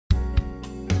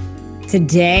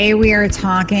Today, we are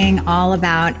talking all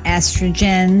about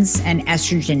estrogens and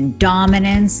estrogen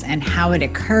dominance and how it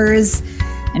occurs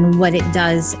and what it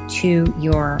does to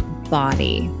your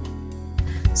body.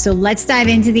 So let's dive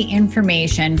into the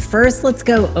information. First, let's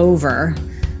go over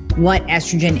what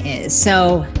estrogen is.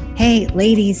 So, hey,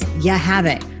 ladies, you have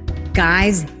it.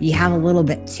 Guys, you have a little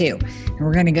bit too. And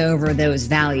we're going to go over those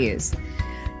values.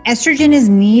 Estrogen is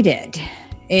needed.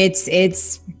 It's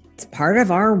part of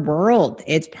our world.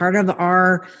 It's part of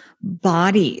our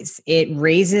bodies. It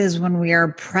raises when we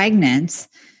are pregnant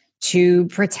to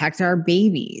protect our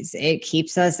babies. It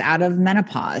keeps us out of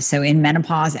menopause. So in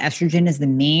menopause, estrogen is the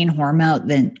main hormone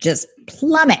that just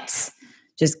plummets,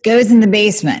 just goes in the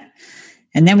basement.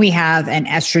 And then we have an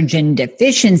estrogen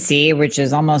deficiency, which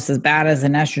is almost as bad as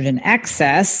an estrogen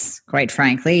excess. Quite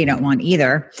frankly, you don't want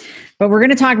either. But we're going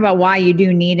to talk about why you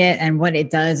do need it and what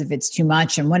it does if it's too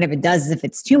much and what if it does if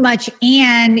it's too much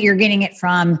and you're getting it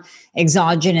from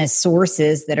exogenous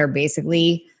sources that are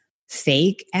basically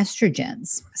fake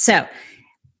estrogens. So,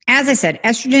 as I said,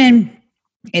 estrogen,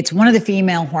 it's one of the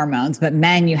female hormones, but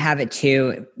men, you have it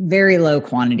too, very low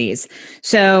quantities.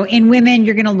 So in women,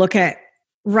 you're going to look at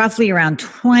roughly around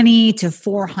 20 to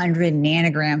 400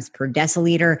 nanograms per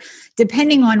deciliter,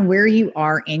 depending on where you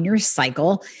are in your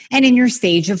cycle and in your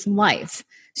stage of life.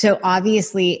 So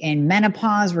obviously in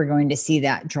menopause, we're going to see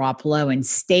that drop low and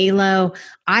stay low.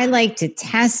 I like to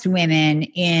test women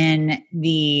in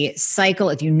the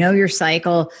cycle. If you know your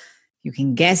cycle, you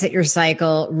can guess at your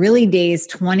cycle. Really days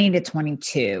 20 to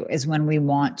 22 is when we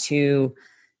want to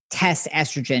test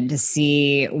estrogen to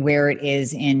see where it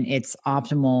is in its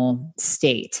optimal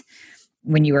state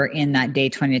when you are in that day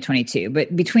 20 to 22.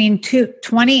 But between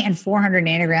 20 and 400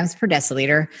 nanograms per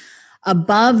deciliter,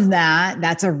 above that,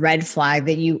 that's a red flag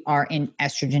that you are in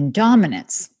estrogen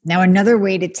dominance. Now, another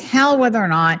way to tell whether or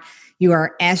not you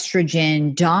are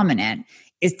estrogen dominant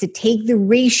is to take the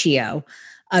ratio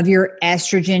of your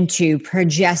estrogen to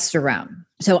progesterone.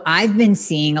 So I've been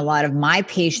seeing a lot of my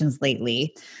patients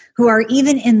lately who are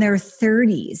even in their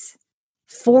 30s,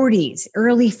 40s,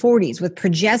 early 40s with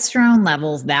progesterone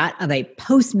levels that of a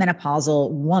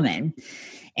postmenopausal woman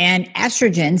and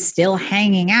estrogen still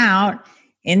hanging out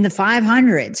in the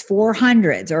 500s,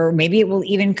 400s, or maybe it will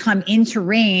even come into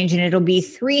range and it'll be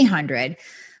 300,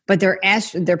 but their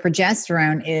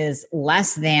progesterone is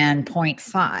less than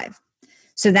 0.5.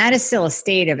 So that is still a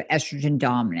state of estrogen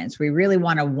dominance. We really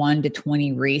want a 1 to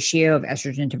 20 ratio of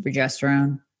estrogen to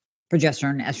progesterone to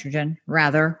estrogen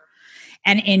rather.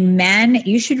 And in men,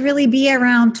 you should really be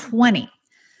around 20.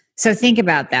 So think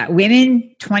about that.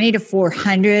 Women, 20 to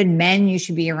 400. Men, you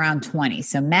should be around 20.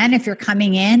 So men, if you're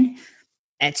coming in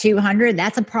at 200,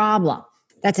 that's a problem.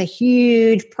 That's a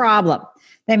huge problem.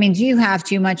 That means you have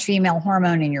too much female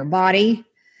hormone in your body.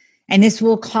 And this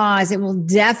will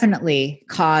definitely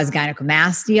cause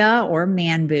gynecomastia or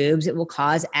man boobs. It will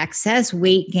cause excess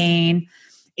weight gain.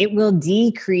 It will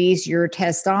decrease your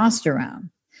testosterone.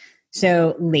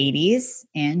 So ladies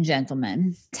and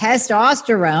gentlemen,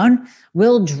 testosterone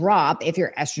will drop if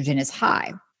your estrogen is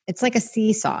high. It's like a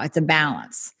seesaw. It's a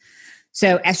balance.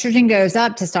 So estrogen goes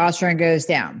up, testosterone goes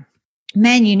down.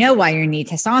 Men, you know why you need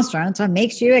testosterone. It's what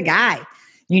makes you a guy.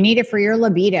 You need it for your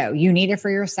libido. You need it for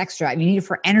your sex drive. You need it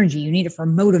for energy. You need it for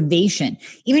motivation.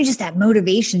 Even just that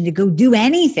motivation to go do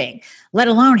anything, let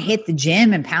alone hit the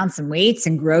gym and pound some weights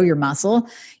and grow your muscle.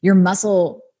 Your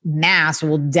muscle mass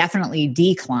will definitely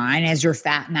decline as your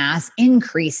fat mass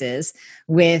increases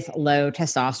with low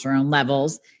testosterone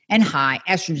levels and high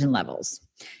estrogen levels.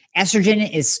 Estrogen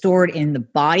is stored in the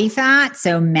body fat.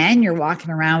 So men, you're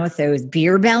walking around with those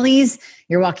beer bellies.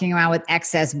 You're walking around with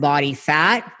excess body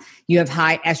fat. You have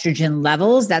high estrogen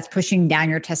levels. That's pushing down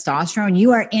your testosterone.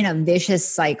 You are in a vicious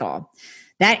cycle.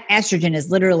 That estrogen is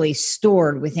literally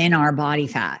stored within our body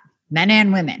fat, men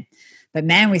and women. But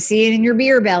men, we see it in your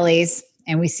beer bellies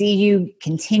and we see you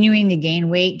continuing to gain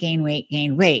weight.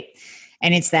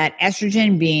 And it's that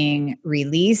estrogen being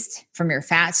released from your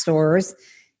fat stores.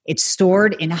 It's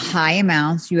stored in high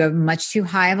amounts. You have much too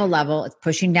high of a level. It's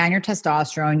pushing down your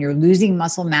testosterone. You're losing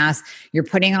muscle mass. You're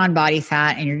putting on body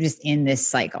fat, and you're just in this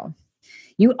cycle.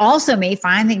 You also may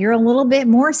find that you're a little bit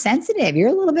more sensitive. You're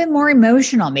a little bit more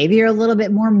emotional. Maybe you're a little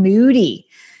bit more moody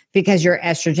because your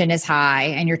estrogen is high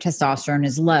and your testosterone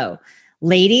is low.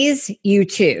 Ladies, you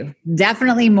too.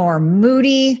 Definitely more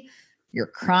moody. You're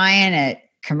crying at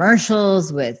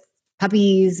commercials with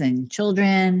puppies and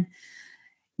children.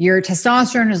 Your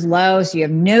testosterone is low, so you have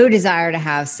no desire to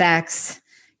have sex.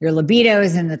 Your libido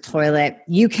is in the toilet.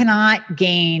 You cannot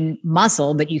gain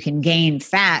muscle, but you can gain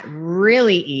fat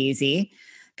really easy.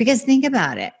 Because think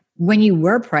about it. When you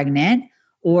were pregnant,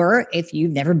 Or if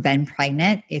you've never been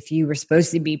pregnant, if you were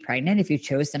supposed to be pregnant, if you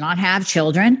chose to not have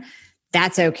children,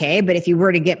 that's okay. But if you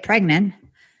were to get pregnant,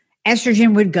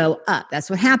 estrogen would go up. That's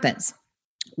what happens.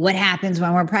 What happens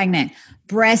when we're pregnant?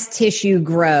 Breast tissue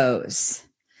grows.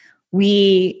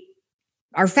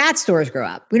 Our fat stores grow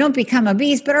up. We don't become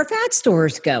obese, but our fat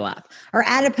stores go up. Our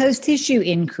adipose tissue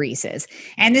increases.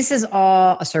 And this is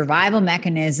all a survival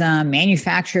mechanism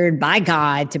manufactured by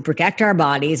God to protect our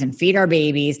bodies and feed our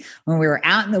babies when we were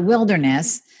out in the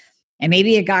wilderness. And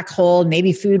maybe it got cold,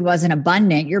 maybe food wasn't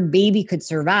abundant. Your baby could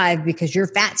survive because your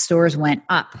fat stores went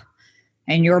up.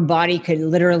 And your body could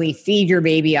literally feed your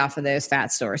baby off of those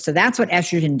fat stores. So that's what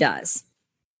estrogen does.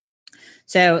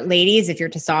 So ladies, if your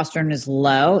testosterone is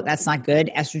low, that's not good.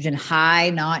 Estrogen high,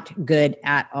 not good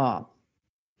at all.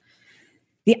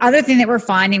 The other thing that we're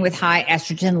finding with high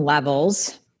estrogen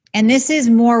levels, and this is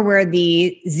more where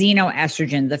the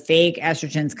xenoestrogen, the fake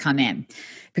estrogens come in,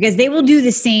 because they will do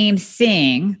the same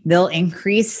thing. They'll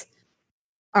increase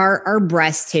our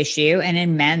breast tissue. And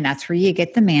in men, that's where you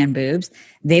get the man boobs.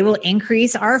 They will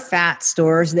increase our fat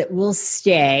stores that will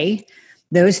stay.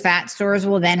 Those fat stores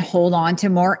will then hold on to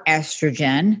more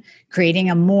estrogen, creating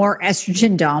a more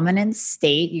estrogen dominant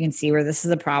state. You can see where this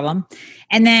is a problem.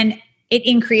 And then it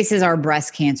increases our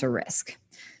breast cancer risk.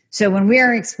 So when we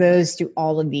are exposed to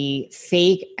all of the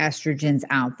fake estrogens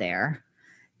out there,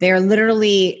 they're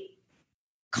literally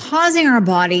causing our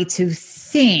body to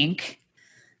think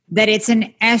that it's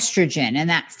an estrogen, and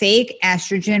that fake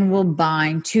estrogen will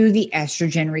bind to the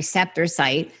estrogen receptor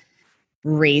site,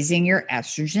 raising your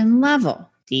estrogen level,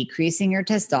 decreasing your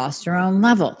testosterone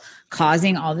level,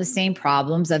 causing all the same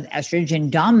problems of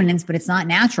estrogen dominance, but it's not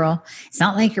natural. It's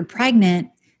not like you're pregnant.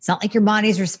 It's not like your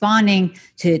body's responding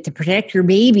to protect your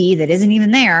baby that isn't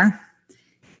even there.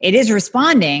 It is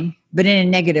responding, but in a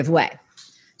negative way.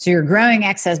 So you're growing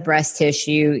excess breast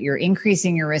tissue, you're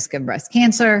increasing your risk of breast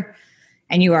cancer,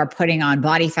 and you are putting on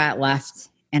body fat left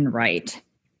and right.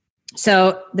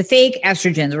 So the fake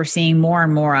estrogens we're seeing more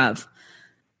and more of,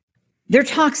 they're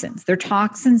toxins. They're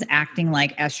toxins acting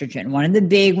like estrogen. One of the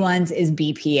big ones is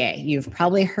BPA. You've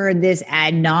probably heard this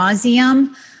ad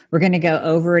nauseum. We're going to go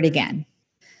over it again.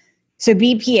 So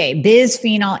BPA,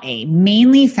 bisphenol A,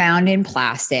 mainly found in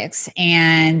plastics.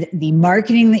 And the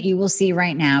marketing that you will see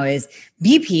right now is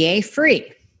BPA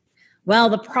free. Well,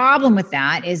 the problem with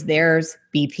that is there's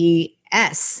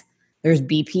BPS, there's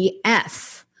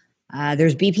BPF,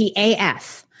 there's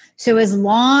BPAF. So as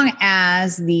long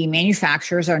as the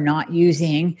manufacturers are not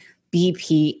using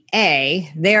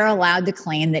BPA, they're allowed to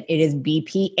claim that it is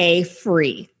BPA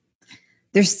free.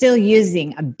 They're still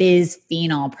using a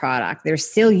bisphenol product. They're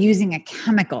still using a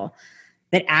chemical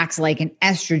that acts like an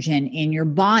estrogen in your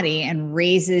body and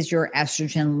raises your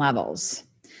estrogen levels.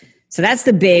 So that's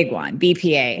the big one,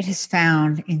 BPA. It is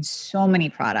found in so many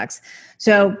products.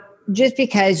 So just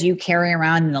because you carry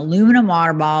around an aluminum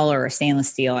water bottle, or a stainless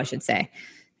steel, I should say,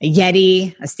 a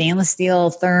Yeti, a stainless steel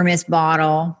thermos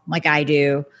bottle like I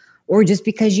do, or just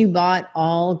because you bought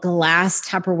all glass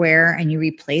Tupperware and you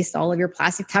replaced all of your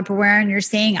plastic Tupperware and you're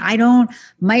saying, I don't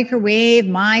microwave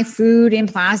my food in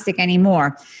plastic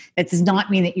anymore, that does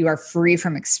not mean that you are free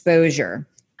from exposure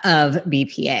of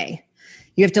BPA.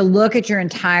 You have to look at your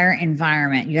entire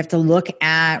environment. You have to look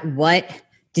at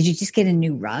did you just get a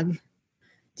new rug?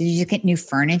 Did you just get new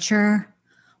furniture?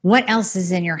 What else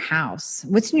is in your house?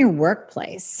 What's in your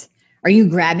workplace? Are you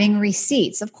grabbing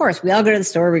receipts? Of course, we all go to the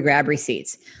store, we grab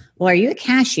receipts. Well, are you a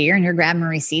cashier and you're grabbing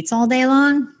receipts all day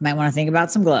long? You might want to think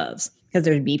about some gloves, because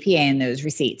there's BPA in those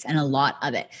receipts, and a lot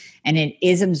of it. And it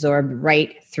is absorbed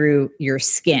right through your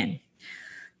skin.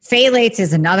 Phthalates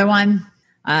is another one.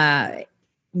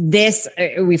 This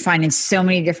we find in so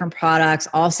many different products,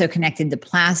 also connected to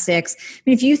plastics. I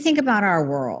mean, if you think about our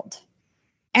world,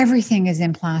 everything is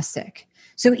in plastic.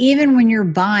 So even when you're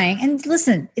buying, and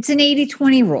listen, it's an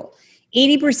 80-20 rule.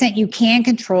 80% you can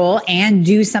control and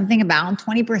do something about, and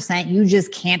 20% you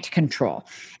just can't control.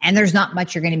 And there's not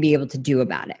much you're going to be able to do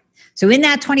about it. So in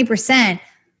that 20%,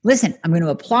 listen, I'm going to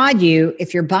applaud you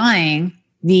if you're buying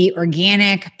the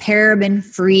organic,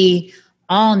 paraben-free,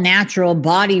 all-natural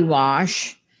body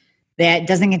wash that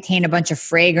doesn't contain a bunch of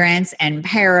fragrance and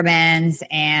parabens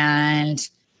and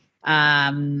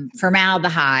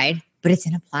formaldehyde, but it's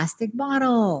in a plastic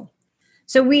bottle.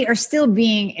 So we are still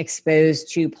being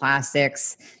exposed to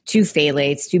plastics, to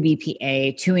phthalates, to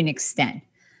BPA to an extent.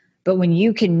 But when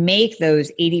you can make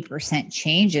those 80%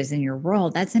 changes in your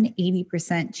world, that's an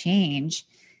 80% change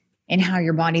in how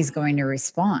your body's going to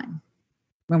respond.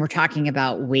 When we're talking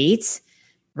about weight,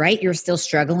 right? You're still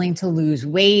struggling to lose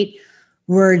weight.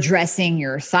 We're addressing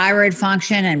your thyroid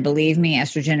function. And believe me,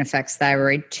 estrogen affects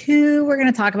thyroid too. We're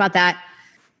going to talk about that.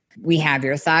 We have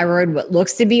your thyroid, what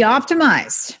looks to be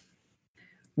optimized.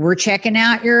 We're checking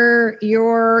out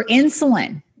your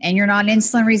insulin, and you're not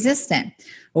insulin resistant.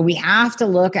 Well, we have to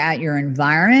look at your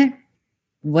environment.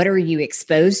 What are you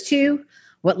exposed to?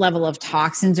 What level of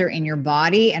toxins are in your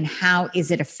body, and how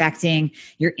is it affecting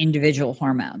your individual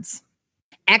hormones?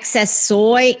 Excess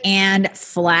soy and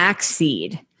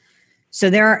flaxseed. So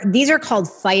these are called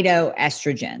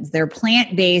phytoestrogens. They're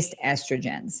plant-based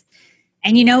estrogens.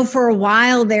 And for a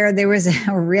while there was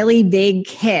a really big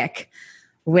kick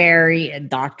where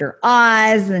Dr.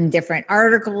 Oz and different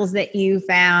articles that you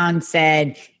found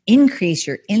said, increase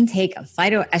your intake of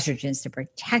phytoestrogens to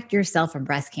protect yourself from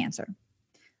breast cancer.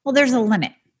 Well, there's a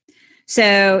limit.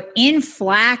 So in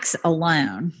flax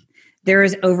alone, there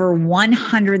is over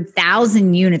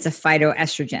 100,000 units of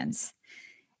phytoestrogens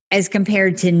as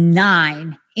compared to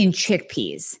 9 in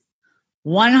chickpeas.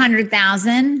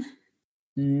 100,000,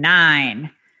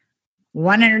 9.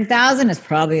 100,000 is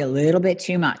probably a little bit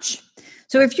too much.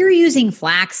 So if you're using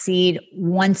flaxseed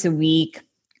once a week,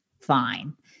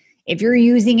 fine. If you're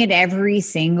using it every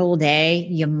single day,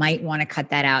 you might want to cut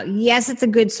that out. Yes, it's a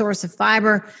good source of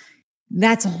fiber.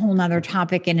 That's a whole nother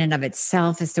topic in and of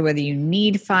itself as to whether you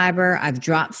need fiber. I've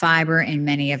dropped fiber in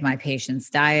many of my patients'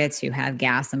 diets who have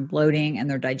gas and bloating, and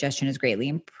their digestion is greatly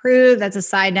improved. That's a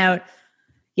side note.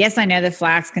 Yes, I know that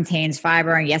flax contains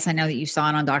fiber. And yes, I know that you saw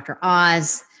it on Dr.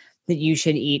 Oz that you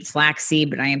should eat flaxseed,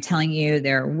 but I am telling you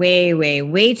there are way, way,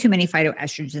 way too many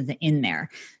phytoestrogens in there.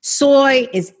 Soy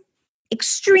is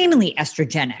extremely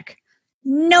estrogenic.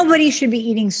 Nobody should be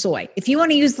eating soy. If you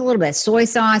want to use a little bit of soy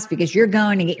sauce because you're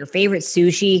going to get your favorite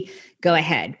sushi, go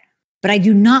ahead. But I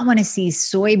do not want to see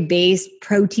soy-based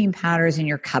protein powders in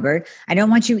your cupboard. I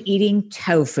don't want you eating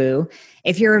tofu.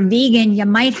 If you're a vegan, you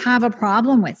might have a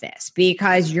problem with this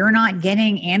because you're not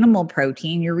getting animal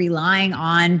protein. You're relying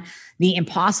on the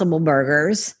Impossible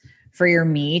burgers for your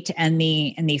meat and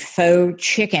the faux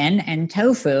chicken and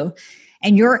tofu,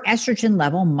 and your estrogen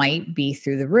level might be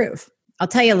through the roof. I'll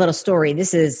tell you a little story.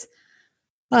 This is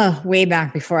way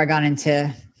back before I got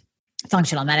into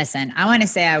functional medicine. I want to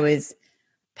say I was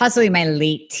possibly my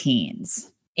late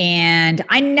teens, and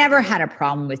I never had a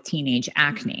problem with teenage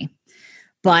acne,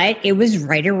 but it was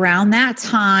right around that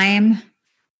time.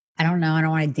 I don't know. I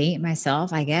don't want to date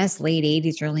myself. I guess late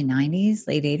 80s, early 90s,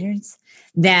 late 80s,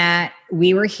 that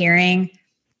we were hearing,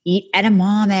 eat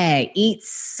edamame, eat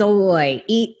soy,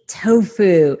 eat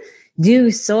tofu,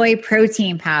 do soy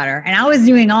protein powder. And I was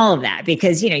doing all of that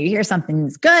because, you hear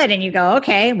something's good and you go,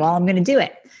 okay, well, I'm going to do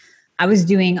it. I was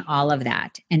doing all of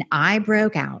that. And I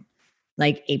broke out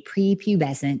like a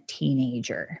prepubescent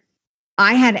teenager.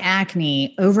 I had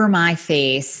acne over my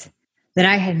face that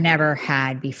I had never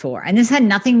had before. And this had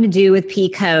nothing to do with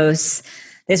PCOS.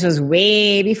 This was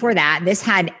way before that. This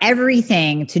had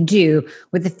everything to do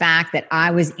with the fact that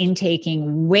I was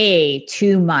intaking way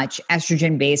too much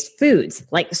estrogen-based foods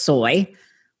like soy,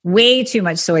 way too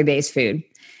much soy-based food.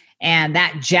 And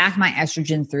that jacked my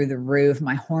estrogen through the roof.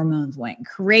 My hormones went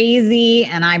crazy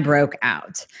and I broke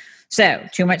out. So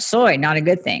too much soy, not a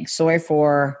good thing. Soy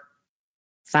for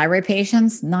thyroid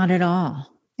patients, not at all.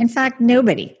 In fact,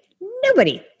 nobody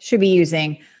should be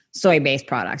using soy-based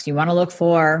products. You want to look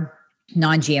for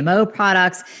non-GMO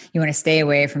products. You want to stay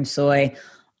away from soy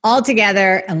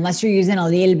altogether unless you're using a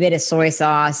little bit of soy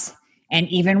sauce. And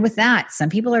even with that, some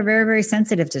people are very, very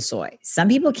sensitive to soy. Some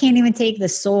people can't even take the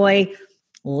soy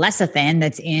lecithin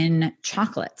that's in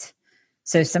chocolate.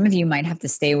 So some of you might have to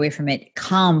stay away from it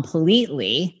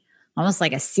completely, almost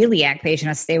like a celiac patient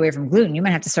has to stay away from gluten. You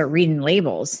might have to start reading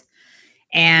labels.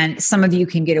 And some of you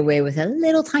can get away with a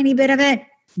little tiny bit of it,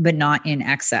 but not in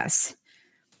excess.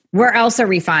 Where else are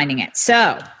we finding it?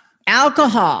 So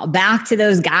alcohol, back to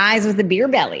those guys with the beer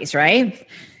bellies, right?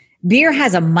 Beer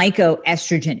has a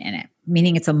mycoestrogen in it,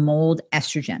 meaning it's a mold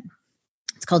estrogen.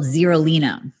 It's called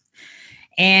zearalenone.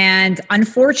 And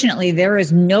unfortunately, there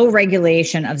is no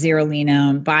regulation of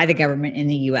zearalenone by the government in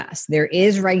the US. There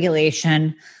is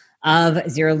regulation of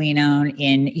zearalenone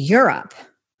in Europe.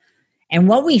 And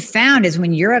what we found is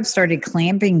when Europe started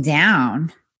clamping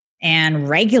down and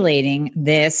regulating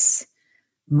this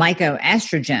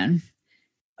mycoestrogen,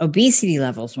 obesity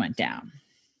levels went down.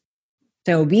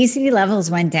 So obesity levels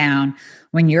went down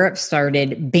when Europe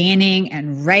started banning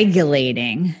and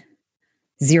regulating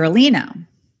zearalenone.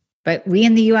 But we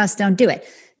in the US don't do it.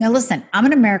 Now listen, I'm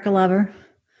an America lover.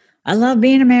 I love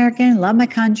being American, love my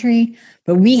country,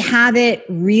 but we have it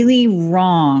really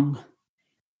wrong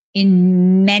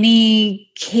in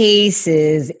many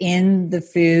cases in the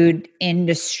food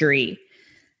industry.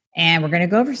 And we're going to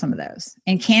go over some of those.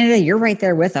 In Canada, you're right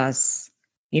there with us.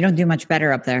 You don't do much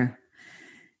better up there.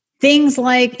 Things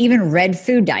like even red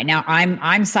food dye. Now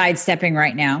I'm sidestepping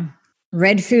right now.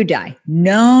 Red food dye,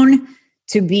 known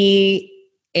to be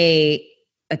a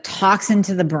toxin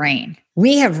to the brain.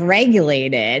 We have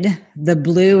regulated the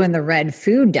blue and the red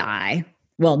food dye.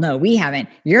 Well, no, we haven't.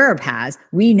 Europe has.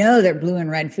 We know that blue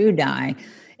and red food dye,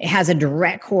 it has a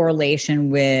direct correlation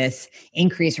with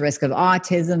increased risk of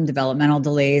autism, developmental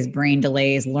delays, brain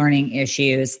delays, learning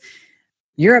issues.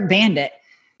 Europe banned it,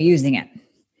 using it.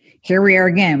 Here we are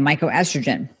again,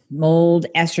 mycoestrogen, mold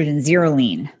estrogen,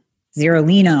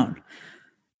 zearalenone,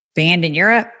 banned in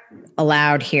Europe,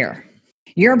 allowed here.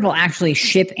 Europe will actually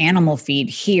ship animal feed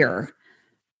here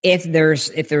if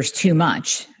there's too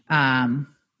much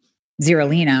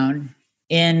zearalenone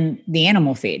in the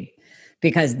animal feed,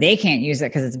 because they can't use it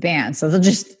because it's banned. So they'll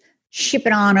just ship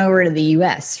it on over to the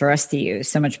US for us to use.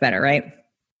 So much better, right?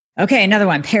 Okay, another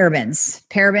one, parabens.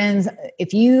 Parabens,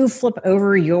 if you flip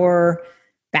over your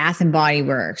Bath and Body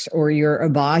Works or your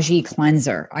Obagi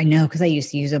cleanser, I know because I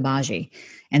used to use Obagi,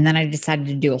 and then I decided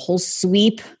to do a whole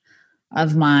sweep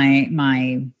of my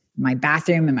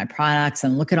bathroom and my products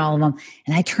and look at all of them,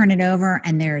 and I turn it over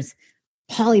and there's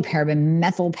polyparaben,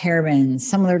 methylparaben,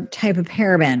 some other type of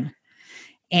paraben,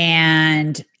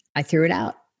 and I threw it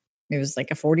out. It was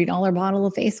like a $40 bottle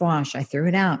of face wash. I threw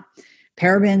it out.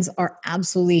 Parabens are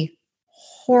absolutely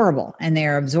horrible, and they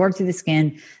are absorbed through the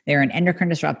skin. They're an endocrine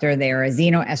disruptor. They are a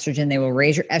xenoestrogen. They will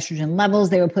raise your estrogen levels.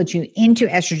 They will put you into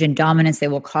estrogen dominance. They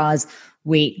will cause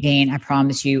weight gain, I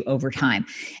promise you, over time.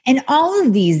 And all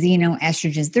of these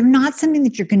xenoestrogens, they're not something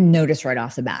that you're going to notice right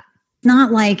off the bat.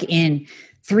 Not like in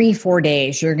 3-4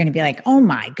 days, you're going to be like, oh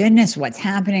my goodness, what's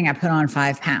happening? I put on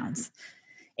 5 pounds.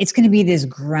 It's going to be this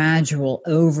gradual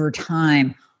over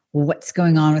time. What's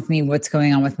going on with me? What's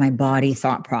going on with my body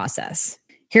thought process?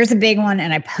 Here's a big one,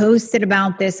 and I posted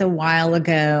about this a while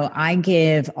ago. I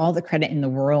give all the credit in the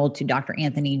world to Dr.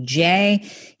 Anthony J.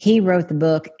 He wrote the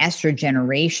book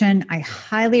Estrogeneration. I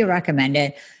highly recommend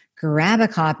it. Grab a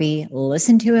copy,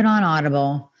 listen to it on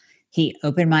Audible. He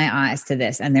opened my eyes to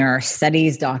this, and there are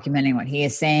studies documenting what he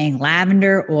is saying.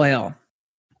 Lavender oil.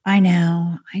 I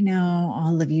know,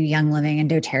 all of you Young Living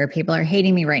and doTERRA people are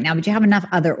hating me right now, but you have enough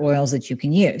other oils that you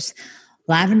can use.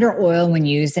 Lavender oil when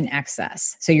used in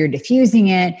excess. So you're diffusing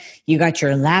it. You got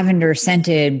your lavender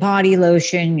scented body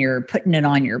lotion. You're putting it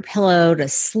on your pillow to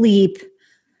sleep.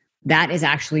 That is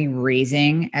actually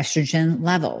raising estrogen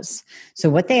levels. So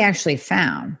what they actually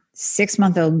found,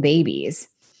 6-month-old babies,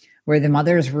 where the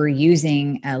mothers were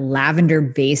using a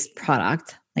lavender-based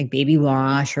product like baby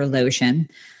wash or lotion,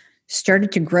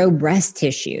 started to grow breast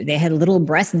tissue. They had little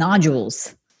breast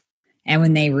nodules. And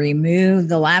when they removed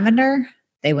the lavender,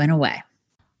 they went away.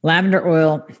 Lavender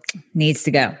oil needs to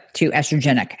go to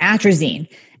estrogenic. Atrazine.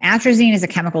 Atrazine is a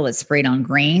chemical that's sprayed on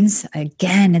grains.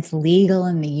 Again, it's legal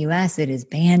in the US. It is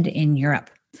banned in Europe.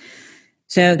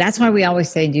 So that's why we always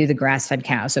say do the grass-fed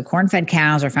cows. So corn-fed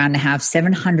cows are found to have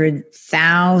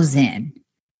 700,000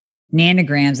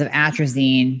 nanograms of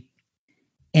atrazine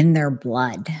in their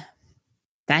blood.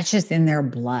 That's just in their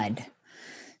blood.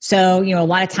 So, a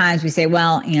lot of times we say,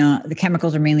 well, the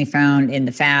chemicals are mainly found in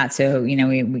the fat. So,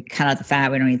 we cut out the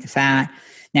fat. We don't eat the fat.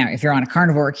 Now, if you're on a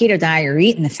carnivore or keto diet, you're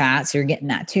eating the fat. So you're getting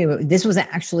that too. But this was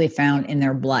actually found in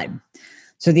their blood.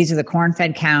 So these are the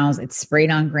corn-fed cows. It's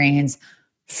sprayed on grains.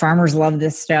 Farmers love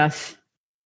this stuff.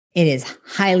 It is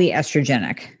highly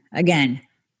estrogenic. Again,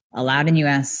 allowed in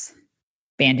US,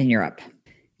 banned in Europe.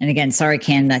 And again, sorry,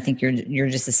 Canada, I think you're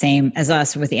just the same as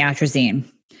us with the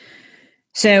atrazine.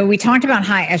 So we talked about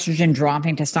high estrogen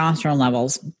dropping testosterone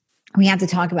levels. We have to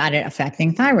talk about it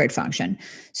affecting thyroid function.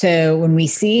 So when we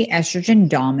see estrogen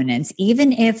dominance,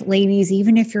 even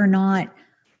if you're not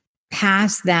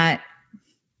past that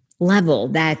level,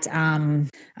 that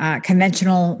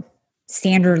conventional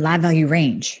standard lab value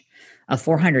range of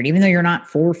 400, even though you're not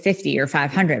 450 or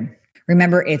 500,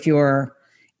 remember, if your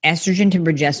estrogen to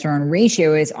progesterone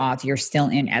ratio is off, you're still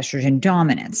in estrogen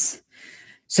dominance.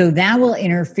 So that will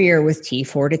interfere with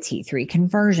T4 to T3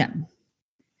 conversion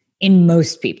in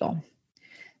most people.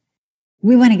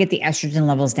 We want to get the estrogen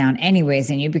levels down anyways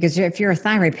in you, because if you're a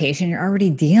thyroid patient, you're already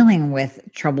dealing with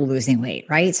trouble losing weight,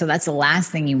 right? So that's the last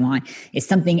thing you want, is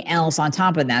something else on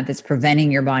top of that that's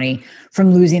preventing your body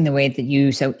from losing the weight that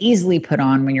you so easily put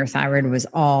on when your thyroid was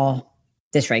all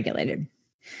dysregulated.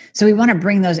 So we want to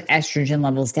bring those estrogen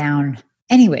levels down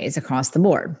anyways across the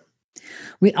board.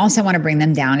 We also want to bring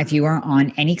them down if you are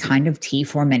on any kind of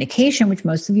T4 medication, which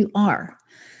most of you are.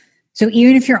 So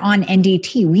even if you're on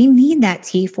NDT, we need that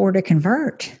T4 to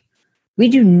convert. We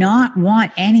do not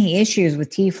want any issues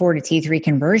with T4 to T3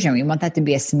 conversion. We want that to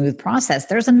be a smooth process.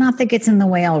 There's enough that gets in the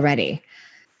way already.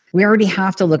 We already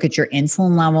have to look at your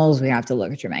insulin levels. We have to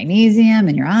look at your magnesium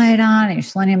and your iodine and your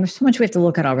selenium. There's so much we have to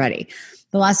look at already.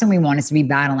 The last thing we want is to be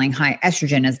battling high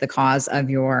estrogen as the cause of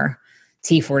your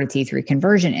T4 to T3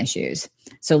 conversion issues.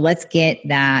 So let's get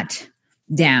that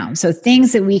down. So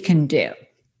things that we can do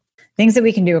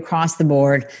across the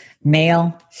board,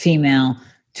 male, female,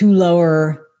 to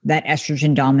lower that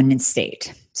estrogen dominant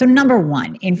state. So number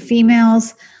one, in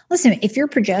females, listen, if your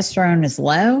progesterone is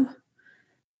low,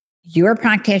 your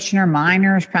practitioner, my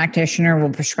nurse practitioner will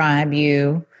prescribe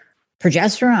you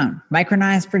progesterone,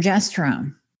 micronized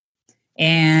progesterone,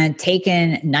 and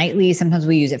taken nightly. Sometimes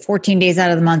we use it 14 days out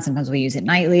of the month. Sometimes we use it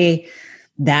nightly.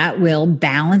 That will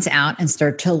balance out and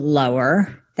start to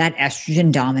lower that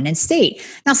estrogen dominant state.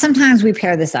 Now, sometimes we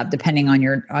pair this up depending on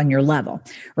your level,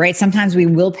 right? Sometimes we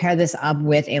will pair this up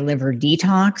with a liver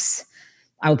detox.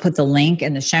 I will put the link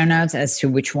in the show notes as to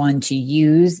which one to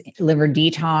use. Liver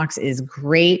detox is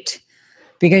great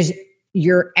because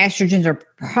your estrogens are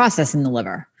processed in the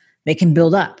liver. They can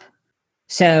build up.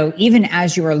 So even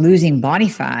as you are losing body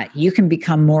fat, you can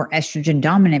become more estrogen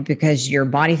dominant because your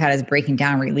body fat is breaking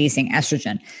down, releasing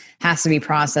estrogen. Has to be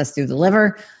processed through the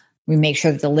liver. We make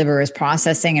sure that the liver is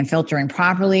processing and filtering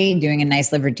properly. Doing a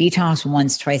nice liver detox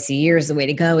once, twice a year is the way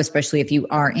to go, especially if you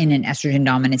are in an estrogen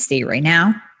dominant state right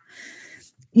now.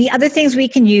 The other things we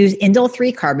can use, indole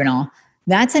 3-carbinol.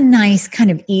 That's a nice kind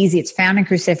of easy, it's found in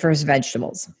cruciferous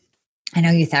vegetables. I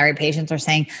know you thyroid patients are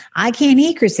saying, I can't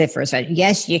eat cruciferous vegetables.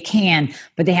 Yes, you can,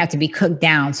 but they have to be cooked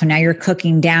down. So now you're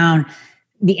cooking down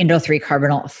the indole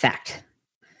 3-carbinol effect.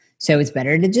 So it's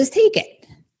better to just take it.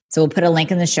 So we'll put a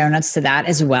link in the show notes to that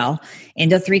as well.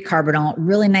 Indole 3-carbinol,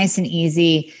 really nice and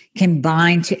easy, can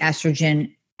bind to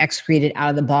estrogen excreted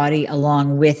out of the body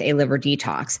along with a liver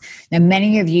detox. Now,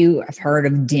 many of you have heard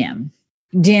of DIM.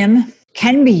 DIM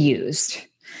can be used,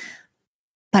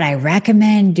 but I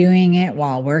recommend doing it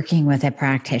while working with a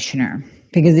practitioner,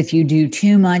 because if you do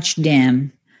too much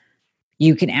DIM,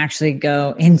 you can actually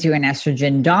go into an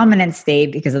estrogen dominant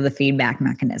state because of the feedback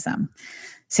mechanism.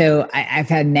 So I've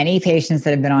had many patients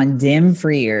that have been on DIM for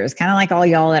years, kind of like all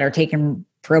y'all that are taking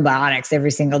probiotics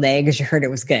every single day because you heard it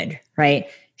was good, right?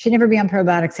 Should never be on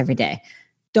probiotics every day.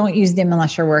 Don't use DIM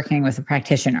unless you're working with a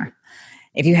practitioner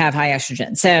if you have high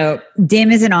estrogen. So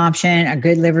DIM is an option, a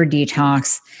good liver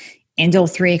detox, indole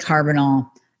 3-carbinol,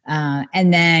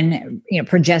 and then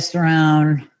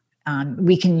progesterone.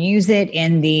 We can use it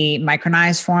in the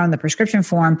micronized form, the prescription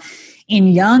form. In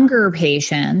younger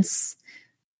patients,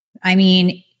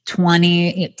 teens,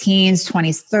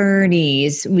 20s,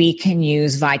 30s, we can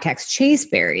use Vitex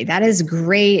chasteberry. That is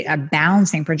great at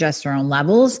balancing progesterone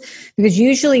levels because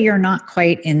usually you're not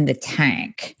quite in the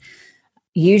tank.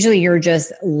 Usually you're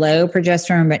just low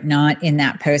progesterone, but not in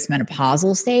that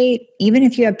postmenopausal state. Even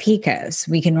if you have PCOS,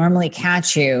 we can normally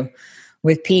catch you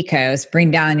with PCOS,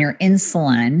 bring down your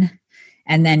insulin,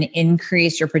 and then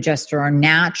increase your progesterone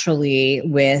naturally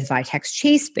with Vitex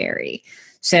chasteberry.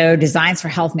 So Designs for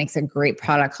Health makes a great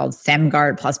product called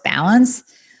FemGuard Plus Balance.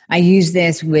 I use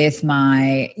this with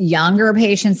my younger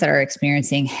patients that are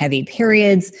experiencing heavy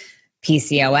periods,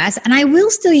 PCOS, and I will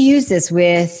still use this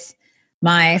with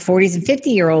my 40s and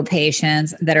 50-year-old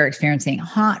patients that are experiencing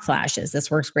hot flashes. This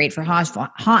works great for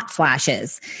hot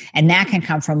flashes, and that can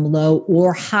come from low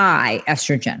or high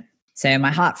estrogen. So my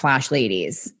hot flash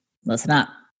ladies, listen up.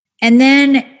 And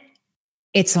then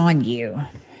it's on you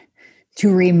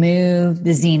to remove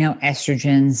the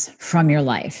xenoestrogens from your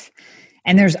life.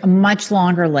 And there's a much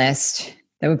longer list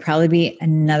that would probably be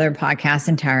another podcast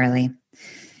entirely.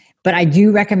 But I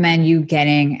do recommend you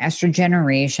getting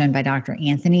Estrogeneration by Dr.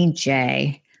 Anthony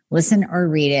J. Listen or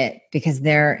read it because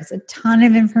there is a ton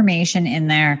of information in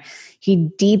there.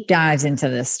 He deep dives into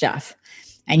this stuff.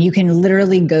 And you can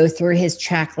literally go through his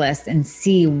checklist and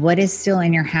see what is still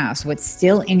in your house, what's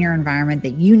still in your environment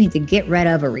that you need to get rid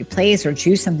of or replace or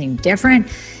choose something different.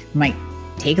 It might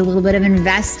take a little bit of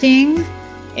investing.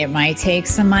 It might take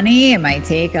some money. It might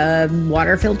take a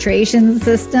water filtration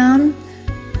system,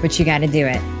 but you got to do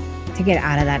it to get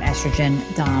out of that estrogen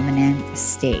dominant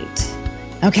state.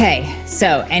 Okay,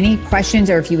 so any questions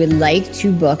or if you would like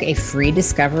to book a free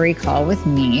discovery call with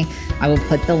me, I will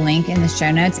put the link in the show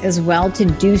notes as well. To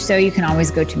do so, you can always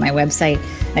go to my website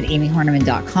at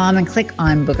amyhornaman.com and click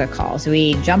on book a call. So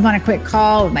we jump on a quick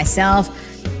call with myself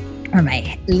or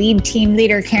my lead team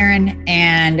leader, Karen,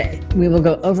 and we will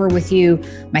go over with you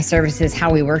my services,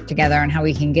 how we work together and how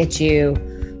we can get you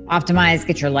optimized,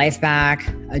 get your life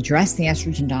back, address the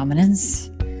estrogen dominance,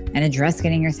 and address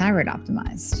getting your thyroid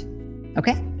optimized.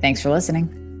 Okay, thanks for listening.